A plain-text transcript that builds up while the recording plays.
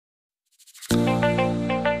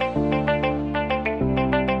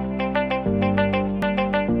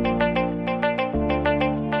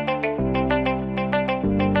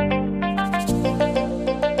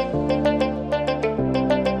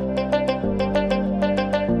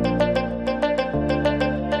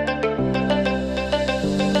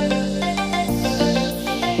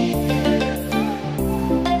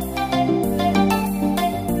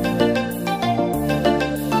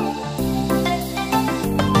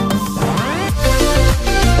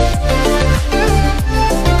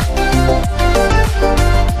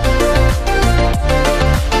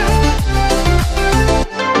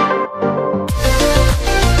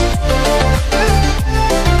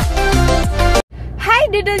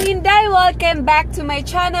Dudong Inday! Welcome back to my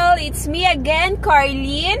channel. It's me again,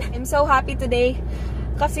 Carley. I'm so happy today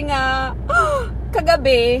kasi nga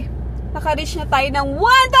kagabi naka-reach na tayo ng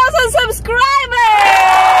 1,000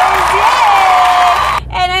 subscribers!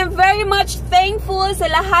 Yay! And I'm very much thankful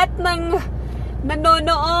sa lahat ng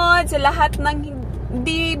nanonood, sa lahat ng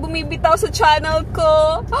hindi bumibitaw sa channel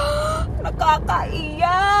ko.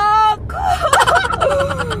 Nakakaiyak!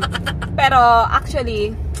 Pero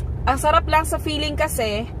actually, ang sarap lang sa feeling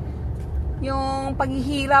kasi yung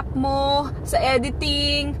paghihirap mo sa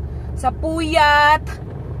editing, sa puyat,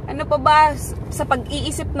 ano pa ba, sa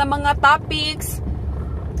pag-iisip ng mga topics,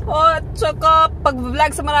 o tsaka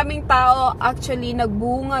pag-vlog sa maraming tao, actually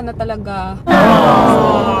nagbunga na talaga.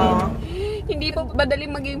 Hindi po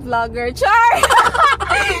madaling maging vlogger. Char!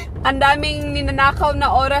 Ang daming ninanakaw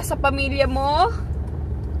na oras sa pamilya mo.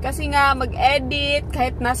 Kasi nga mag-edit,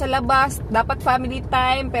 kahit nasa labas, dapat family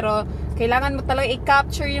time, pero kailangan mo talaga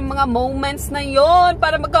i-capture yung mga moments na yon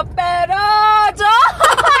para magkapera!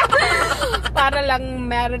 Para lang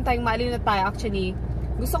meron tayong mali na tayo. Actually,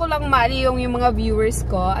 gusto ko lang mali yung mga viewers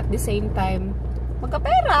ko at the same time,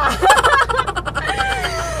 magkapera!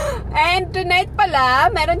 And tonight pala,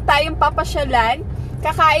 meron tayong papasyalan.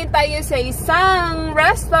 Kakain tayo sa isang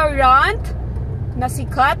restaurant na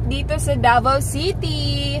sikat dito sa Davao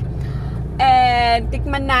City. And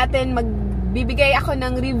tikman natin, magbibigay ako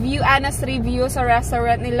ng review, honest review sa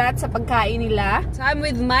restaurant nila at sa pagkain nila. So I'm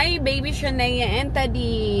with my baby Shania and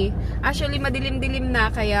Taddy. Actually, madilim-dilim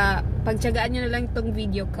na, kaya pagtyagaan nyo na lang itong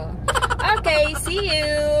video ko. Okay, see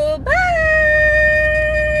you!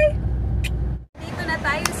 Bye! Dito na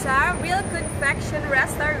tayo sa Real Confection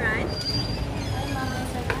Restaurant.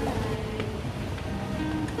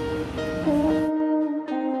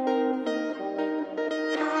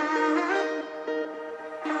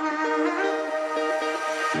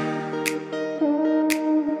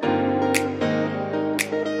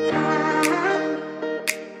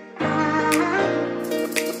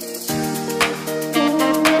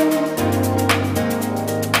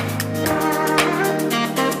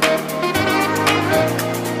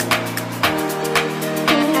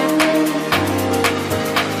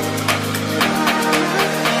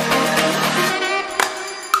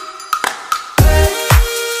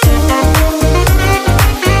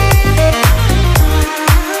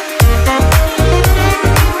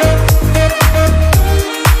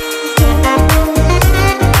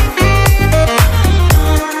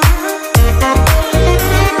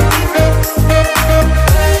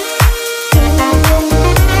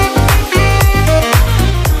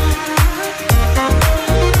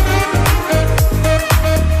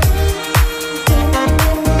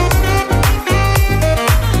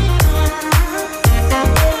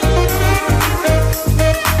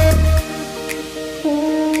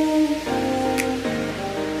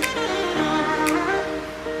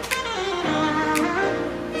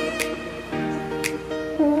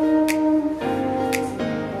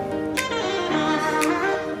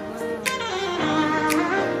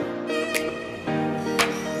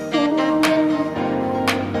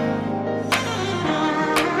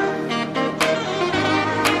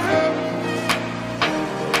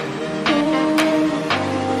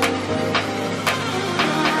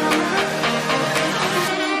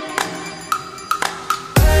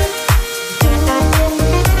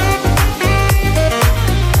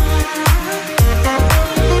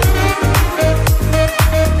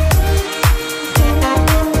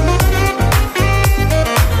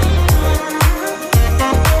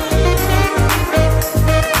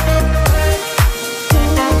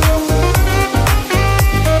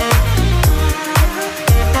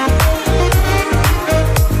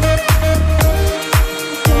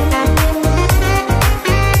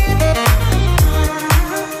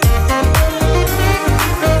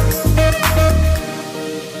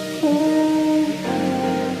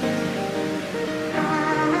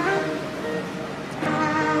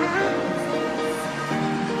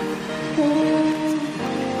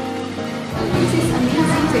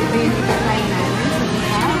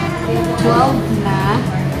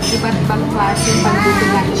 Iba't ibang klase yung pagluto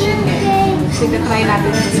ng chicken. So, try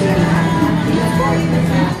natin sa sila lahat.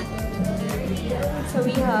 So,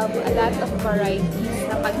 we have a lot of varieties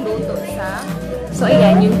na pagluto sa... So,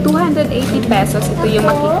 ayan, yung 280 pesos, ito yung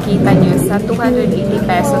makikita nyo sa 280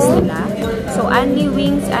 pesos nila. So, only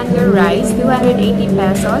wings and your rice, 280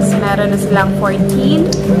 pesos. Meron na silang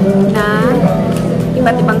 14 na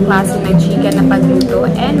iba't ibang klase ng chicken na pagluto.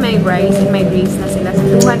 And my rice and my greens na sila sa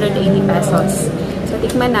 280 pesos. So,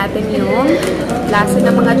 tikman natin yung lasa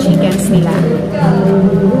ng mga chickens nila.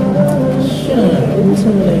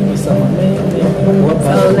 So,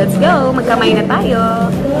 let's go. Magkamay na tayo.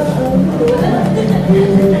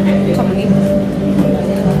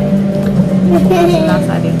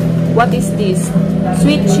 What is this?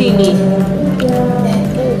 Sweet chili.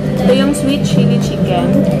 Ito yung sweet chili chicken.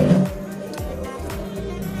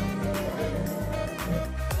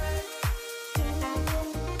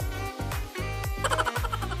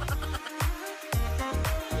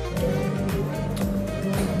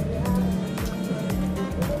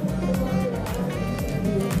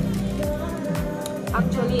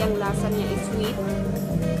 Actually, ang lasa niya is sweet.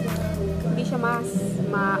 Hindi siya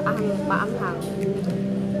maanghang.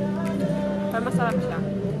 Pero masarap siya.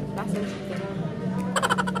 Lasa chicken.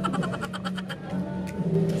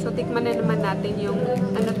 So, tikman na naman natin yung,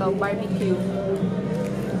 ano to, barbecue.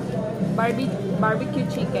 Barbecue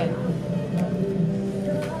chicken.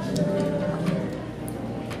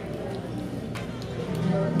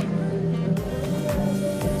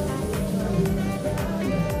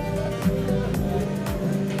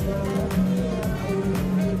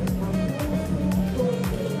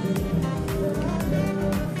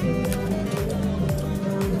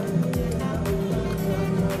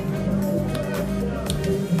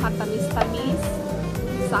 Tamis-tamis,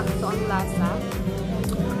 sakto ang lasa,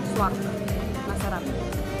 swak, masarap.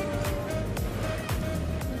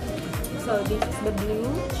 So, this is the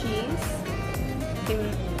blue cheese.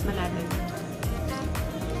 Tingnan natin.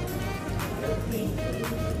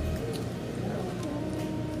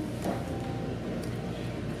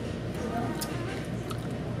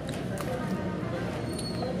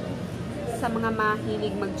 Sa mga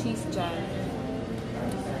mahilig mag-cheese dyan,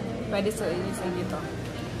 pwede sa inyo to.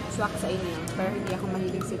 Swak sa inyo. Pero hindi ako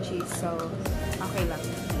mahilig sa cheese. So, okay lang.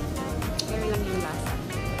 Kaya lang yung lasa.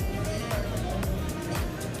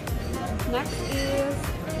 Next is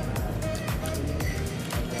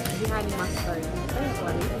the honey mustard. Ay,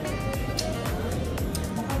 sorry.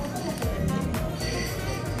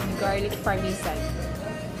 Garlic parmesan.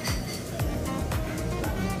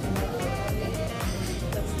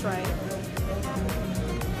 Let's try it.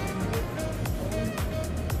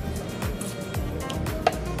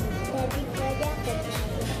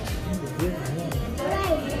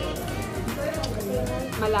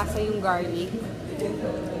 Malasa yung garlic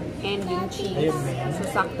and yung cheese. So,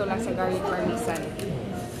 sakto lang sa garlic parmesan.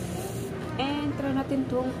 And, try natin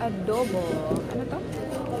itong adobo. Ano to?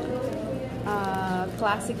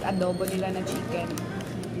 Classic adobo nila na chicken.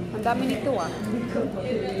 Ang dami nito ah.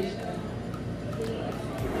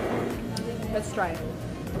 Let's try.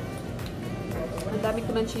 Ang dami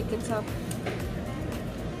ko ng chicken sa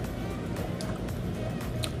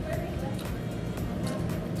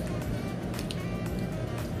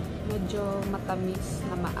medyo matamis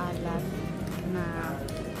na maalat na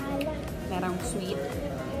merang sweet.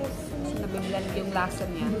 So, nabiblend yung lasa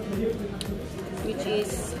niya. Which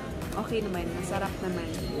is okay naman. Masarap naman.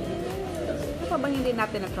 Ano pa bang hindi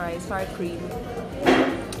natin na-try? Sour cream.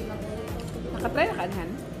 Nakatry na kanhan?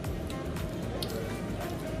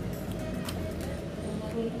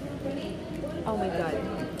 Oh my God.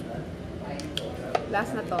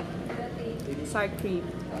 Last na to. Sour cream.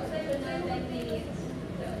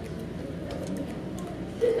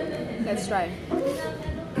 Let's try.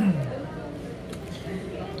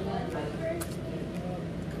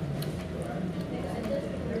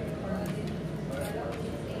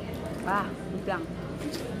 Wait lang.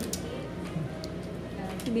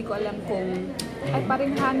 Hindi ko alam kung ay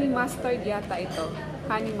parang honey mustard yata ito.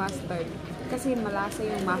 Honey mustard. Kasi malasa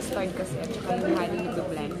yung mustard kasi at saka yung honey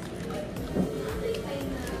nito-blend.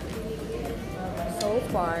 So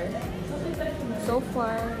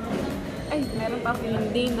far, ay, meron pa akong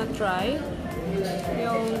hindi na-try.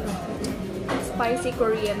 Yung spicy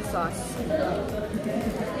Korean sauce.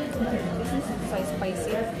 This is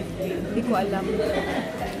spicy. Hindi ko alam.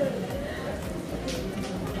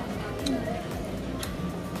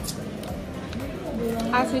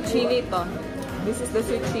 Sweet chili ito. This is the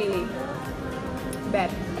sweet chili. Bet.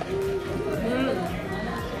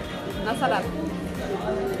 Nasarap.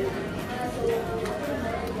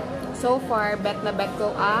 So far, bet na bet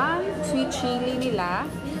ko ang sweet chili nila.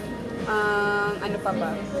 Ano pa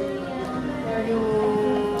ba?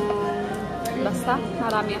 Basta,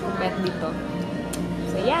 marami akong bet dito.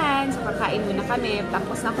 So, yan. So, kakain muna kami.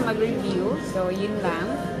 Tapos na ako mag-review. So, yun lang.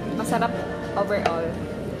 Masarap overall.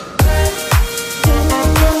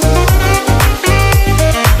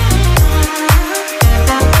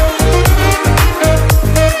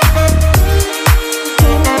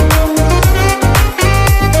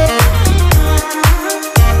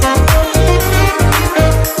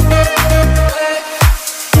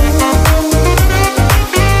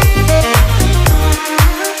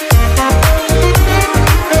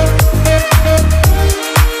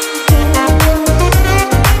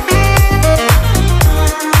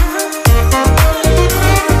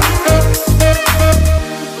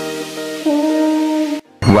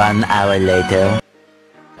 1 hour later.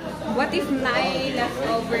 What if naay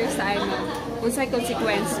leftover sa ano? Unsay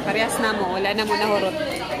consequence? Parehas na mo. Wala na mo nahurot.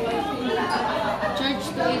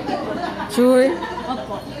 Charge to 80 po. Sure?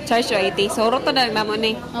 Opo. Charge to 80. So, hurot to na lang mo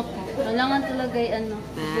ni. Opo. Kailangan talaga ano.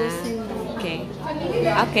 Busin mo. Okay.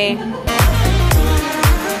 Okay.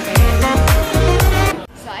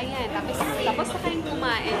 So, ayan. Tapos na kayong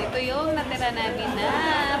kumain. Ito yung natira namin na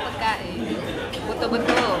pagkain.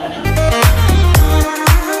 Buto-buto.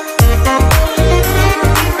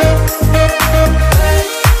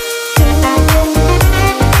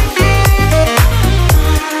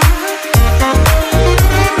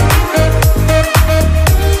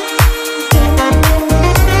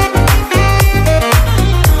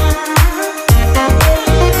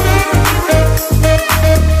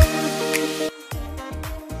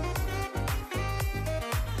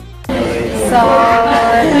 So,